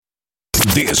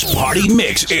This party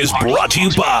mix is brought to you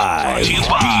by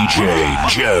DJ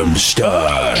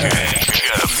Gemstar.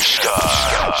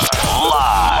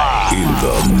 Live in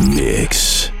the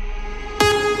mix.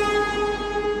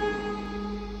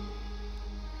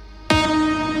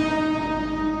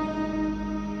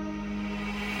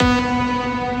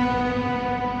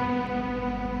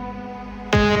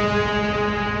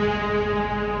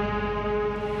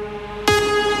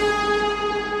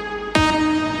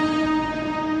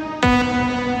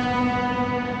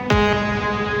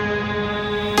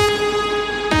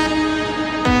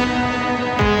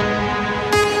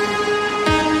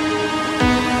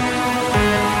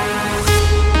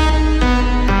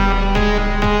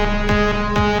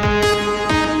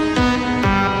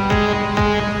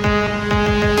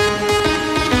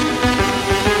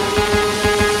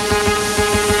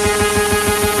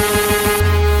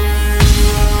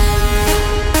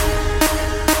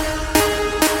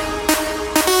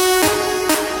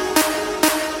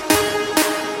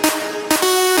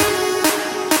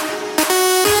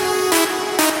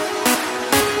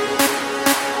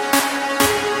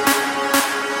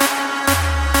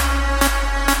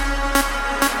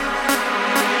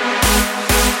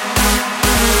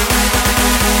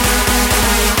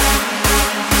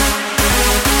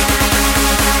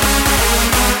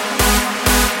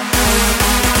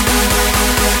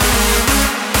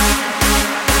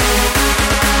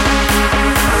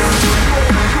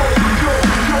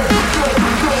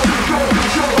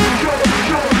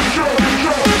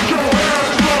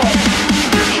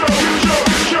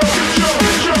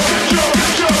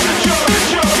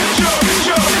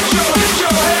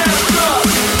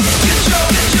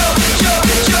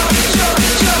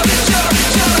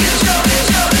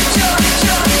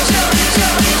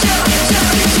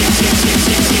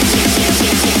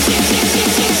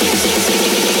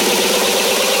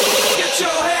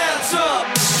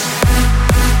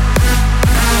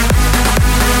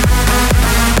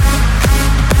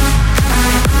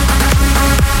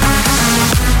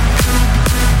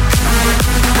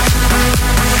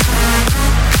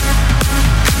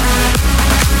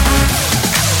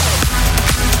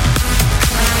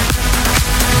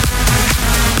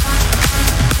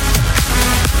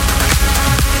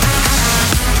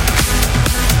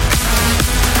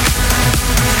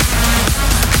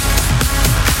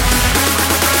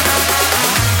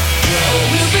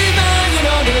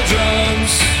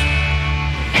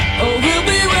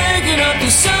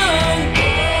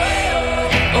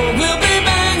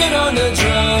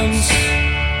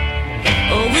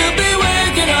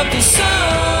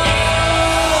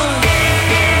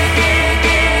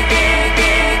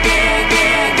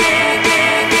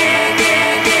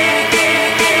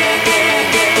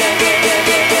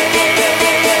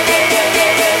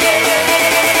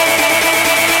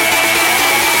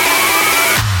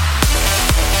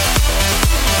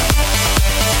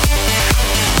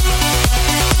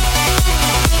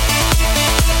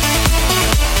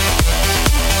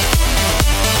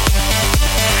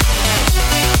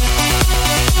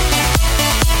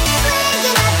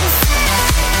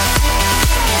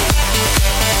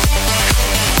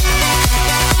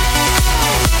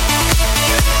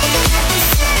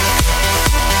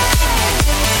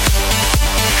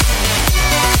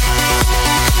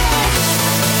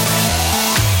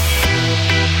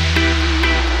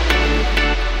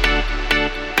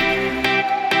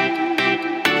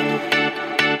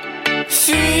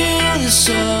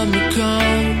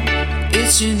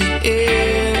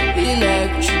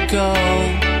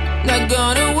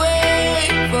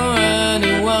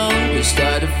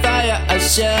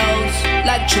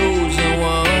 Like chosen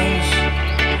ones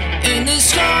in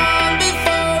this calm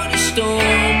before the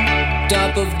storm.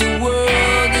 Top of the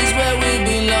world is where we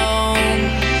belong.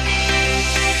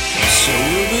 So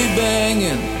we'll be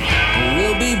banging,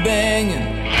 we'll be banging,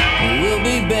 we'll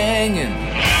be banging,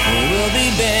 we'll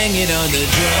be banging on the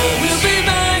drums. We'll be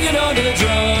banging on the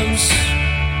drums.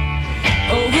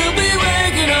 Oh, we'll be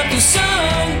waking up the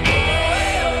sun.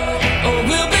 Oh,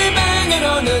 we'll be banging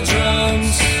on the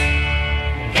drums.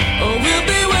 Oh, we'll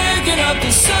be waking up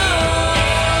the sun.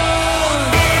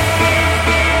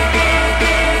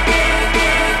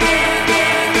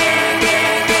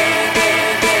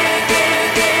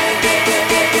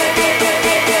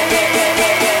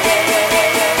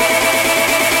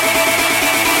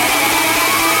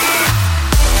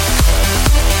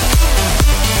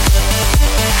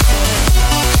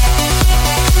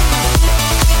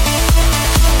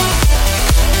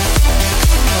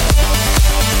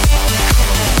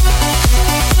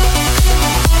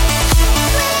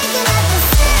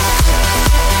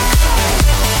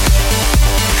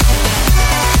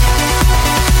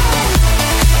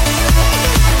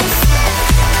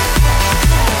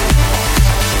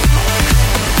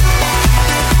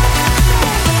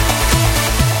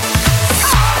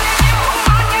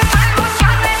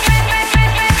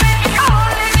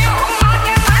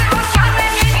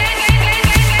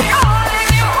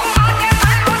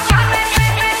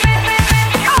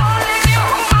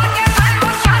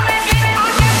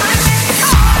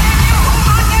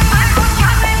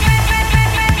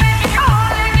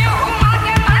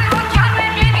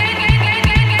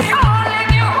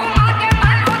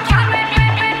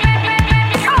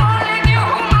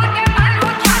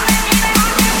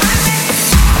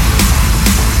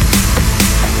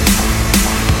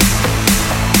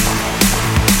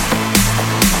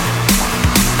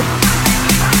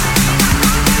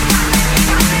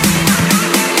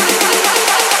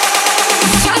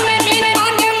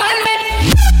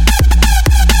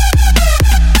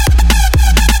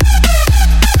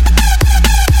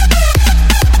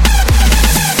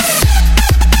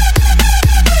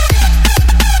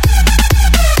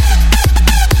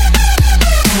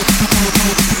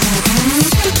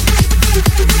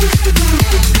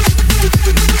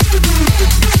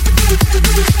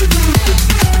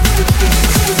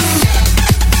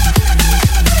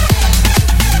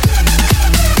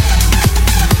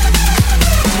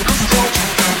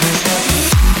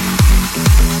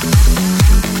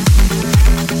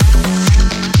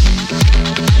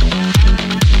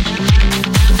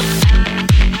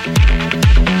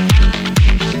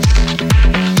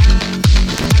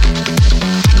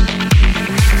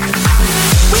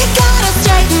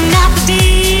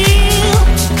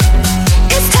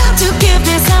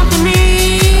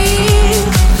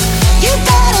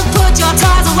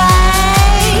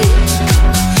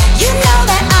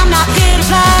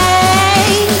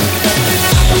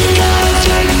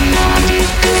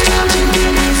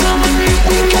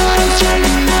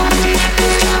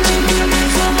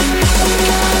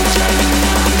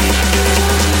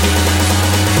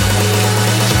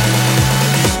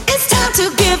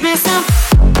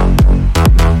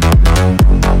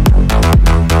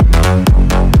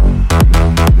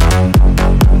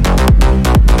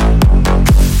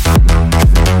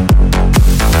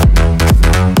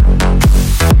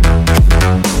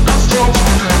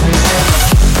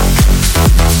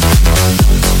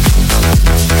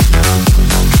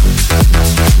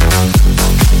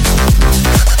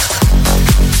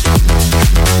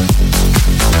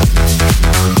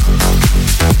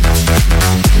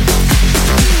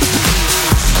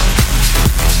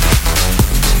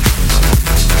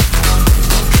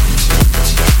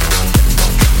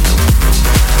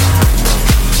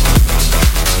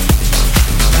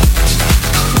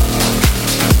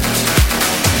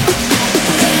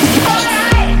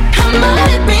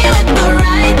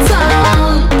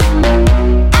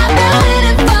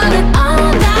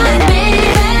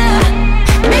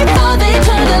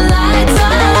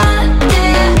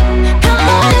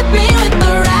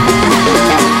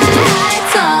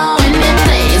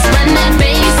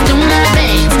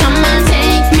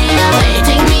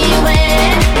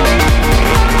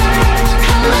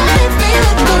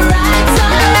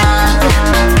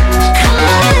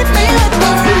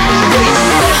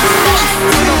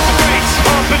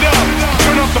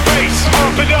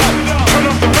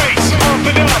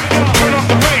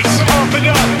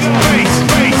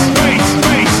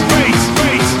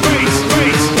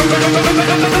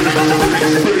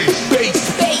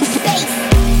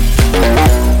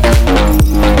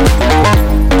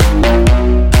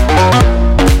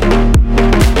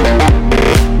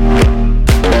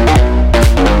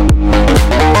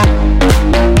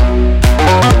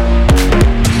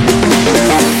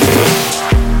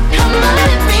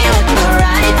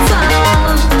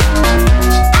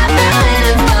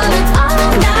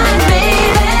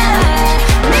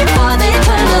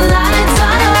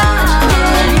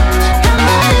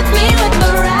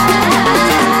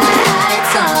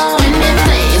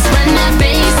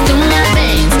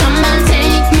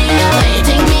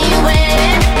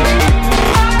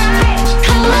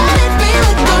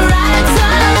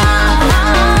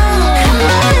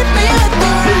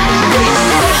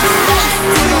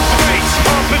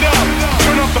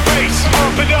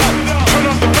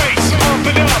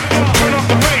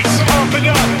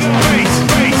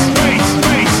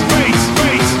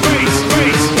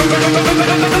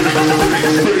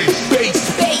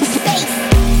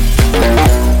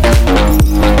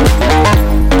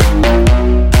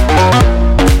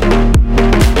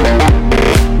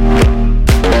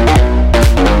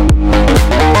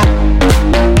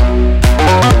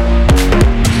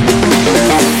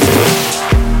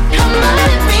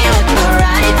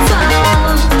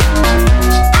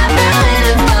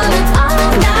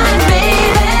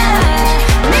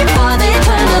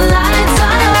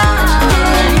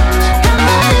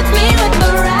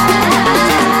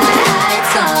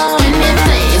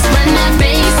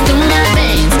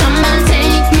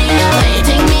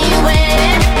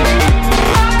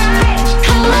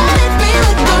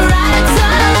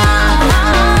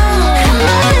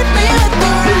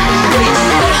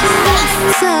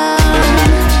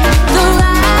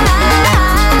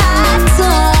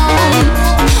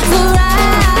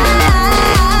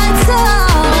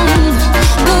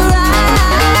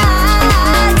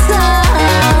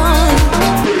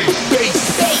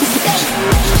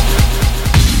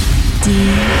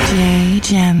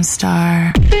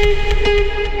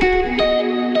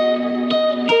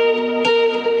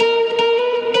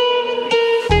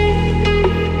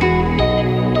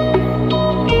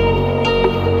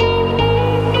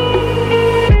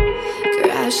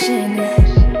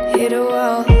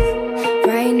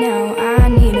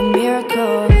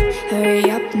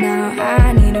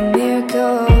 I need a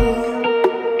miracle.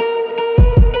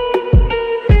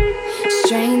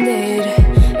 Stranded,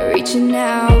 reaching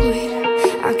out.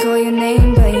 I call your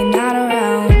name, but you're not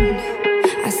around.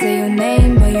 I say your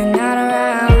name, but you're not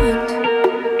around.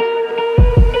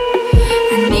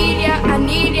 I need ya, I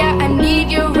need ya, I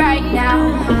need you right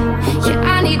now. Yeah,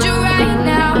 I need you right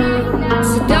now.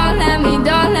 So don't let me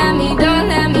down. I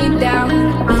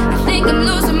think I'm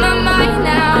losing my mind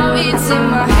now. It's in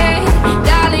my head,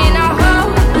 darling, I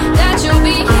hope that you'll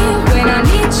be here when I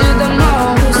need you the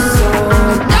most. So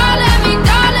don't let me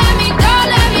down.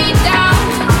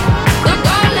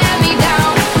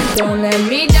 Don't let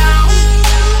me down.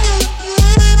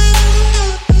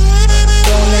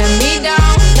 Don't let me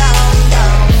down.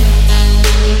 Don't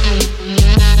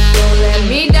let me down. Don't let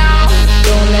me down.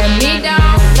 Don't let me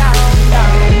down.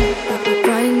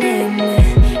 Running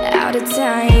out of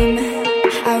time.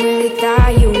 I really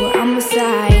thought you were on my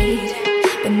side,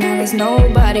 but now there's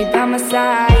nobody by my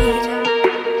side.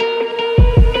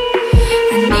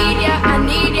 I need ya, I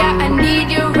need ya, I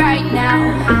need you right now.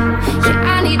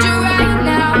 Yeah, I need you right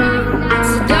now.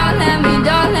 So don't let me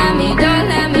down. I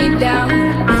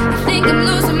think I'm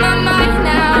losing my mind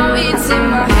now. It's in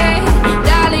my head,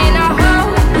 darling, I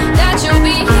hope that you'll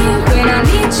be here when I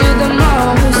need you the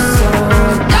most. So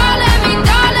don't let me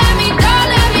down. Don't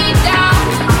let me down.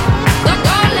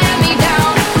 Don't let me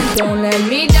down. Don't let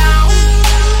me down.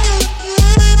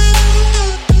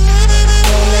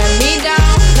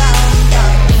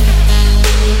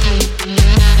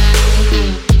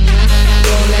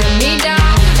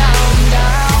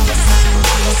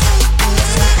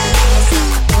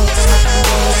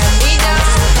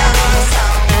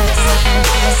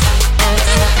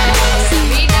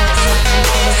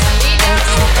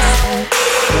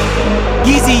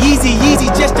 Yeezy,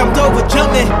 just jumped over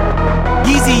jumping.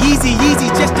 Yeezy,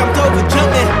 just jumped over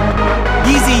jumping.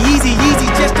 Yeezy,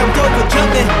 just jumped over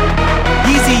jumping.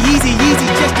 Yeezy, just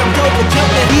jumped over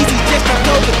jumping. Yeezy, just jumped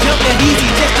over jumping. Yeezy,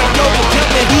 just jumped over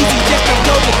jumping. Yeezy, just jumped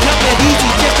over jumping. Yeezy,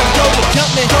 just jumped over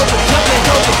jumping.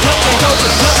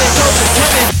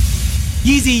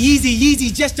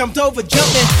 Yeezy, just jumped over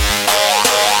jumping.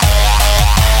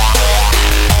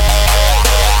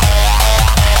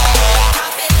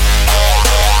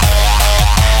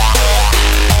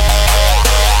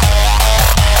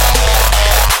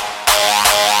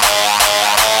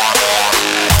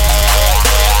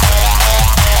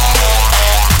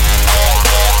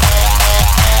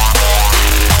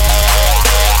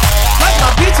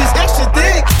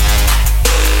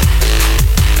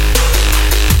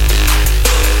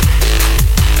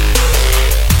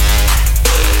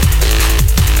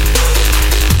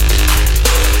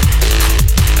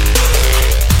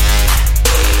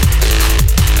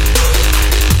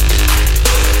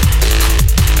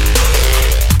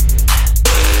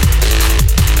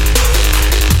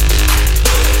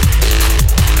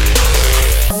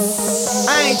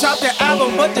 Dropped the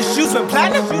album, but the shoes went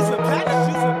platinum.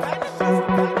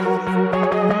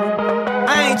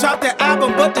 I ain't dropped the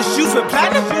album, but the shoes went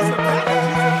platinum.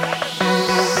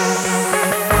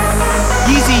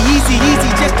 Yeezy,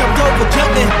 just jumped over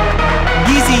jumping.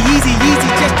 Yeezy,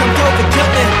 just jumped over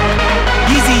jumping.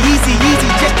 Yeezy,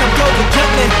 just jumped over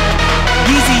jumping.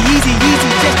 Yeezy, just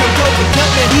jumped over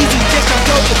jumping. Yeezy, just jumped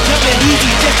over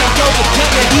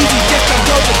jumping. Yeezy, just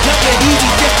jumped over jumping. Yeezy,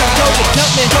 just jumped over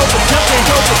jumping.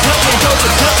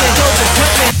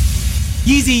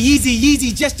 Yeezy, just jumped over jumping.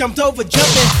 Yeezy, just jumped over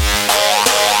jumping.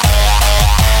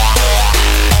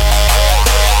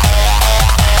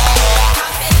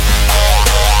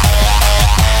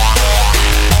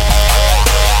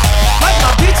 Like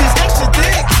my bitch is extra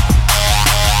thick.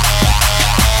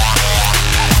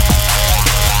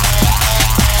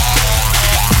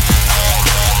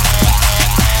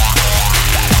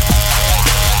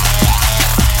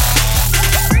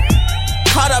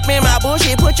 Caught up in my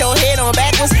bullshit, put your head on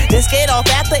backwards. Then skate off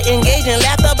after, engage in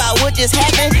laughter about what just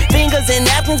happened. Fingers and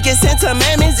napkins get sent to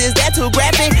mammies, is that too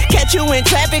graphic? Catch you in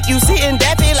traffic, you sitting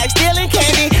daffy like stealing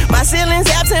candy. My ceiling's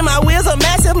absent, my wheels are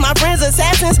massive, my friends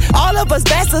assassins. All of us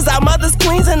bastards, our mothers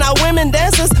queens and our women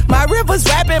dancers. My river's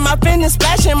rapping, my fingers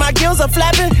splashing, my gills are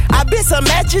flapping. I bit some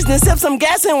matches, then sip some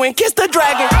gas and went kiss the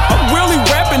dragon. I'm really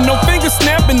rapping, no fingers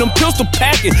snapping, them pistol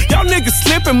packing. Y'all niggas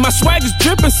slipping, my swag is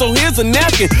dripping, so here's a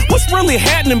napkin. What's really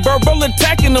happening? Verbal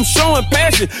attacking, I'm showing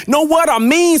passion. Know what I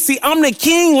mean? See, I'm the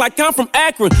king like I'm from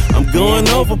Akron. I'm going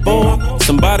overboard,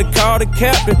 somebody call the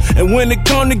captain. And when it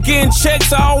come to getting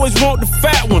checks, I always want the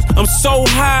fat ones. I'm so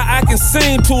high, I can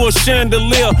sing to a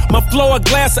chandelier. My flow a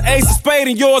glass of Ace of Spade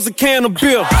and yours a can of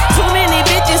beer. Too many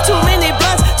bitches, too many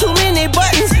blunts, too many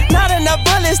buttons. Not enough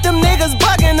bullets, them niggas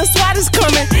bugging, the SWAT is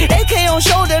coming. AK on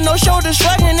shoulder, no shoulder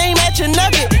shrugging, aim at your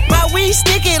nugget. My weed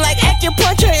sticky like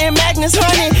acupuncture and Magnus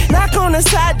honey. Knock on the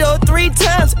side door 3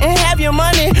 times and have your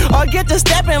money. Or get to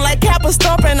stepping like Kappa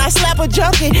stomping, I slap a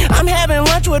junkie. I'm having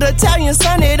lunch with Italian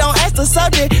Sonny, don't ask the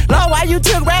subject. Lord, why you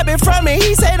took rabbit from me?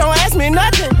 He say don't ask me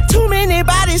nothing. Too many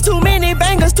bodies, too many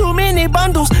bangers, too many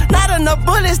bundles. Not enough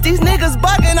bullets, these niggas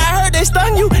bugging. I heard they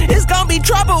stun you, it's gonna be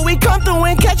trouble. We come through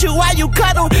and catch you while you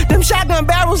cuddle. Them shotgun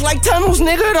barrels like tunnels,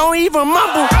 nigga, don't even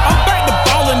mumble. I'm back to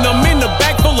ballin', I'm in the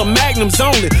back full of magnums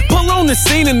only. Pull on the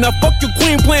scene and I fuck your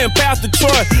queen playing Pastor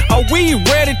Troy. Are we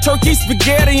ready? Turkey,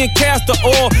 spaghetti, and castor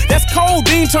oil. That's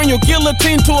codeine, turn your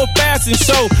guillotine to a fashion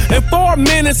show. In 4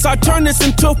 minutes, I turn this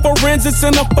into forensics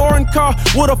in a foreign car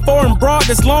with a foreign broad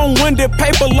that's long-winded,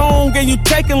 paper long, and you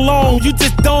taking long. You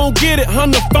just don't get it.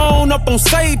 Hung the phone up on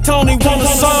Say Tony, want a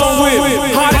song with.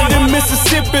 Hotter than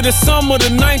Mississippi, the summer of the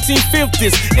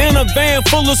 1950s. In a van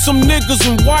full of some niggas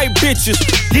and white bitches.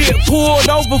 Get pulled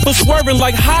over for swerving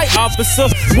like hi, officer.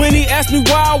 When he asked me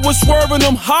why I was swerving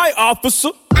him, hi,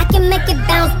 officer. I can make it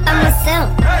bounce by myself.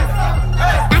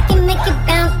 I can make it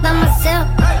bounce by myself.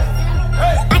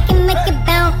 I can make it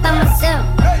bounce by myself.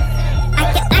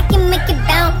 I can make it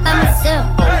bounce by myself.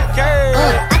 I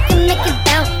can make it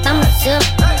bounce by myself.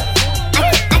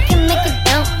 I can make it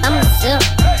bounce by myself.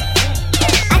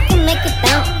 I can make it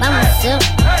bounce by myself.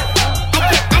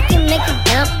 I can make it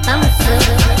bounce by myself.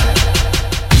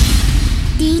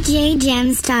 DJ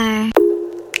Gemstar.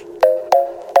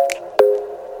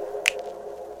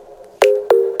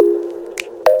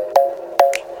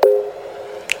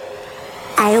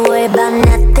 I worry about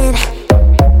nothing.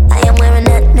 I am wearing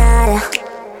a nada.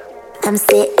 I'm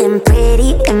sitting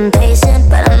pretty impatient,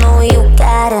 but I know you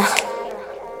gotta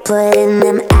put in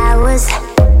them hours.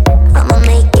 I'ma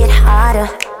make it harder.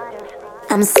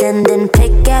 I'm sending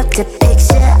pick after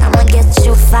picture. I'ma get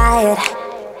you fired.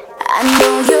 I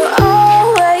know you're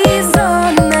always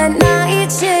on that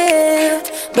night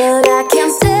shift, but I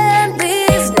can't stand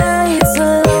these nights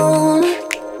alone.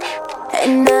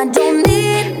 And I don't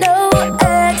need no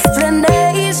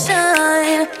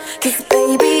explanation, 'cause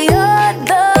baby, you're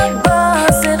the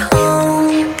boss at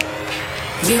home.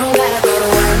 You don't gotta go to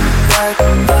work, work,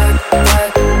 work,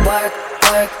 work, work,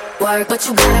 work, work, but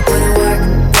you gotta put in work,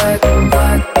 work,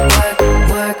 work, work,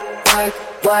 work, work,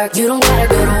 work. You don't gotta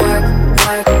go to work,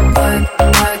 work, work,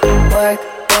 work, work,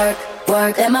 work,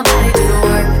 work. Let my body do the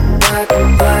work, work,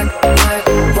 work, work,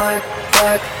 work,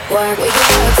 work, work. We can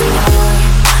work tomorrow.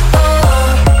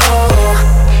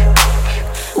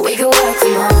 We can work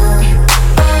from home.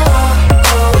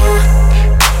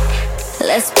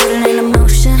 Let's put it in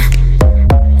motion.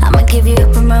 I'ma give you a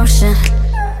promotion.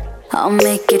 I'll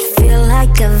make it feel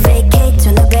like a vacate.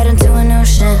 Turn the bed into an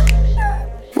ocean.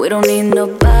 We don't need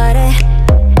nobody,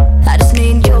 I just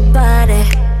need your body.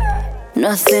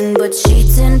 Nothing but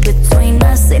cheating between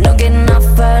us. Ain't no getting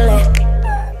off early.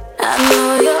 I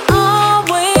know you're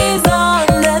always on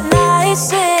that night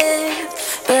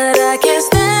shift, but I can't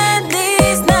stand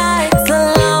these nights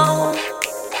alone.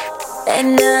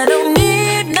 And I don't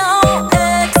need no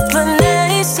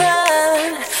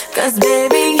explanation, 'cause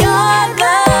baby, you're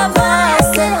the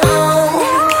boss at home.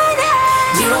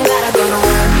 You don't gotta go to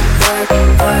work, work,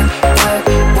 work, work,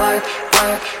 work,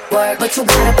 work, work, but you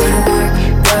gotta put in work,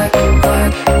 work,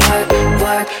 work, work,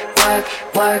 work, work,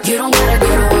 work. You don't gotta go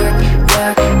to work,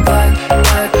 work, work,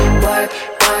 work, work,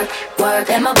 work, work.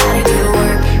 Let my body do the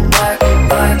work, work,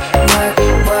 work, work,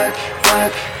 work,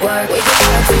 work, work. We can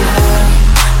work from home.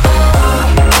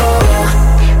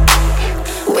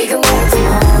 We can work from home.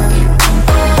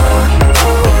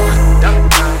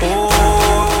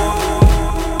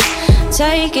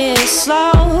 Take it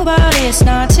slow, but it's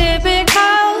not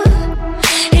typical.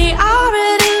 He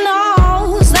already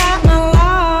knows that my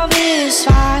love is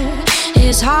fire.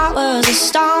 His heart was a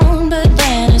stone, but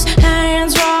then his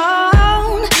hands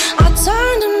rolled. I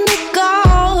turned him to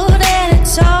gold and it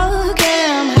took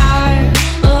him higher.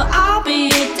 But I'll be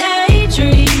a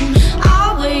daydream,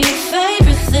 I'll wear your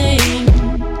favorite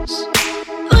things.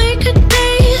 We could be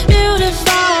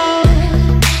beautiful,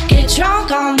 get drunk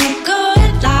on the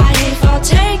good life. I'll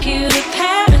take you to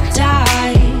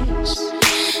paradise.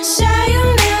 Say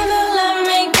you'll never let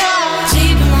me go.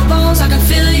 Deep in my bones, I can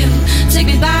feel you. Take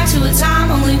me back to a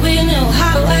time only we knew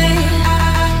how to wait.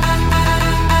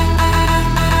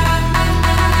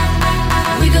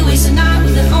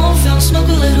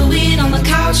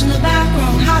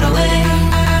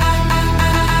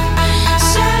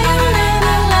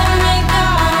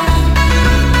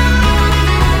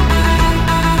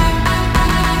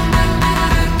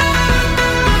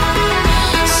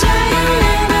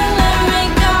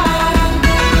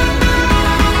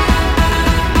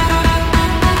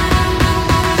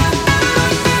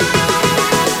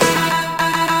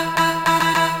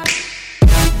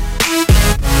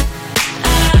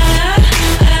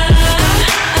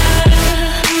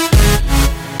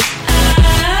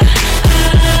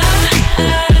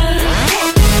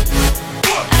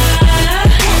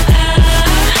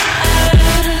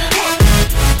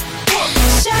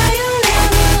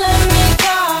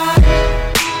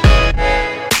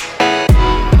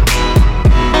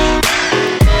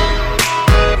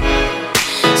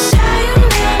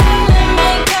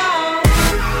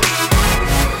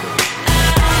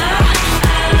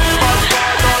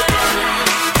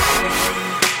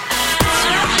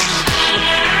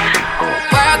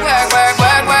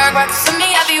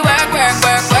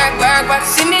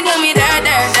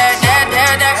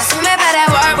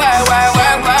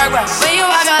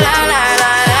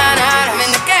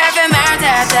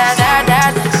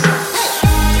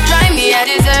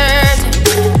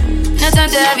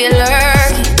 you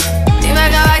lurking. You make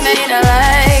a like, now you don't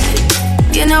like it.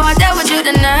 You know I dealt with you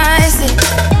the nicest.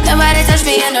 Nobody touched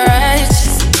me in the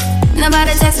righteous.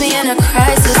 Nobody text me in a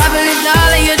crisis. I believed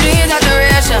all of your dreams are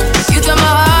duration. You took my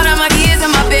heart, all my keys, and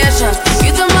my patience.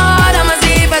 You took my heart, all my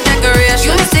sleep and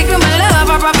decoration. You mistake with my love,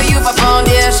 I brought for you for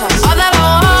foundation. All that I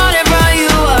wanted from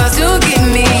you was to give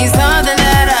me something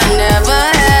that I never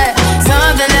had,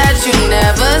 something that you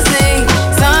never seen,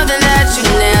 something that you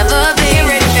never been.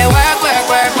 Ready to work, work,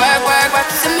 work, work, work, work.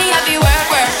 To me, I be work,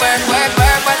 work, work, work,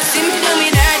 work, work. See me do me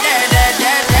dirt, dirt, dirt,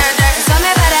 dirt, dirt, dirt. Tell me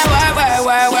about that work, work,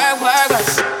 work, work, work, work.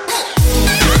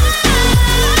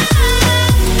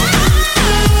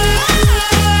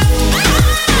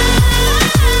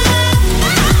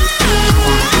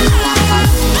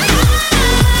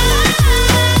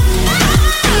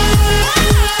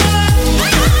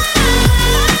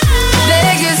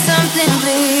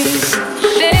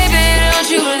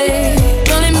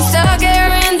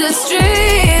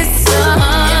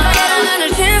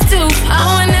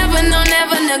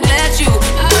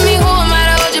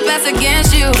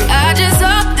 Against you, I just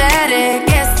hope that it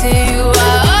gets to you.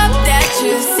 I hope that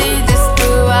you see this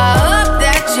through. I hope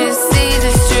that you see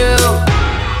this true.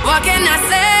 What can I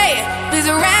say?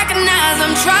 Please recognize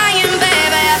I'm trying,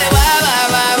 baby. I say wah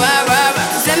wah wah wah wah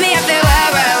wah. Send me up there wah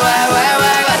wah wah wah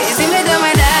wah wah. You see me do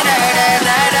my da da da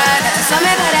da da da. Send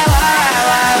me that wah wah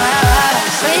wah wah wah.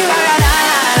 When you wah la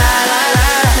la la la la.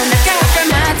 And the cat from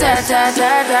my da da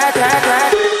da da da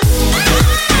da.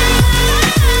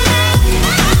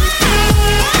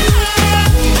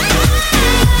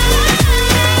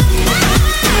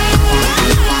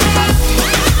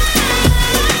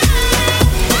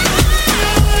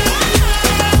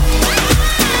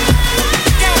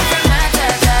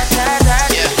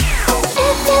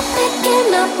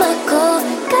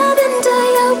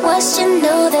 You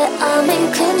know that I'm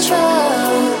in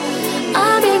control.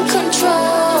 I'm in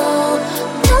control.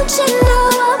 Don't you know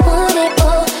I want it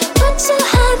all? Put your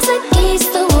hands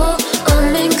against the wall.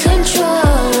 I'm in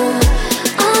control.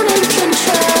 I'm in control.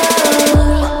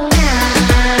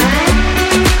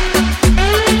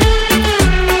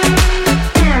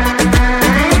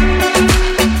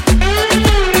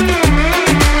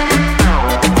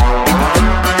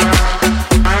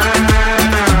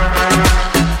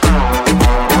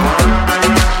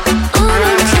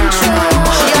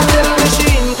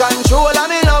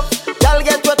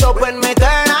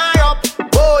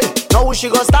 She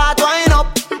gon' start wind up.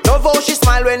 Love how she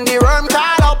smile when the worm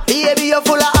call up. Baby, you're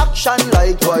full of action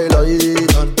like Twilight.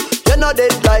 You're not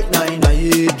dead like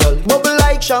 9-9, girl. Bubble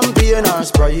like champagne or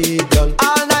Sprite, girl.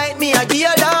 All night me I give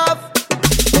you love.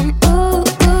 You're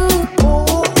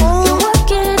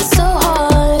working so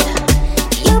hard.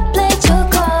 You played your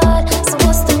card, so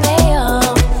what's the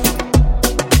payoff?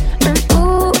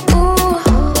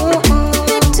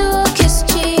 Big to a kiss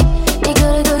cheap. You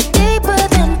gotta go deeper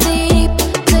than deep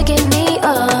to get me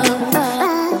up.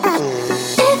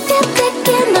 If you're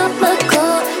picking up my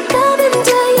call, come and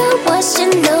do your worst. You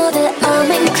know that I'm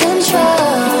in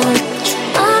control.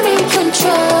 I'm in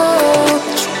control.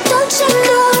 Don't you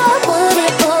know I want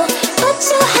it all? Put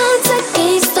your hands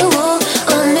against the wall.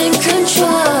 I'm in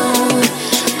control.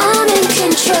 I'm in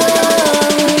control.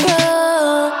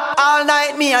 All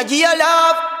night me I give you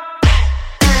love.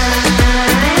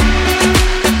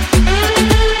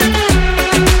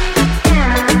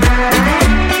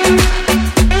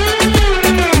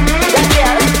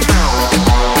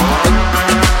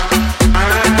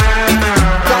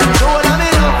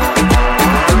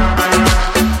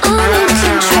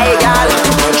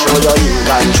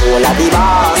 Control of the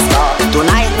boss.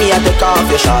 Tonight me I take off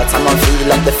your shorts. I'ma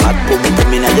feel up the fat boom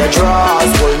coming in your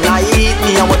drawers. Whole night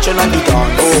me I watching on the dawn.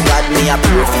 Oh God, me I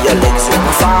pray for your legs so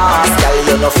fast. Girl,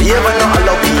 you no favor, no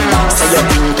Halloween. So you're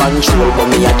in control, but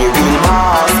me I the real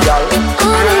boss, girl.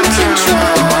 I'm in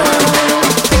control.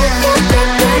 If you're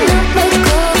picking up my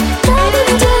call, come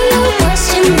and do your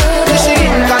worst. You know that she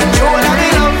in control of me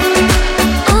love.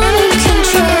 I'm in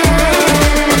control.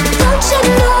 Don't you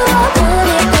know I want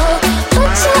it all?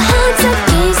 Put your hands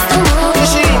against the wall.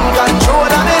 She in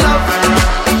control of me love.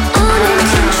 I'm in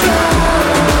control.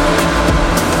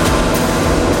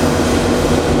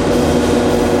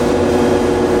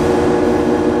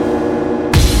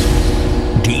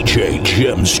 DJ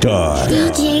Gemstar.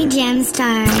 DJ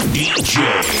Gemstar. DJ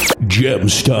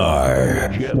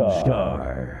Gemstar.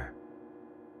 Gemstar.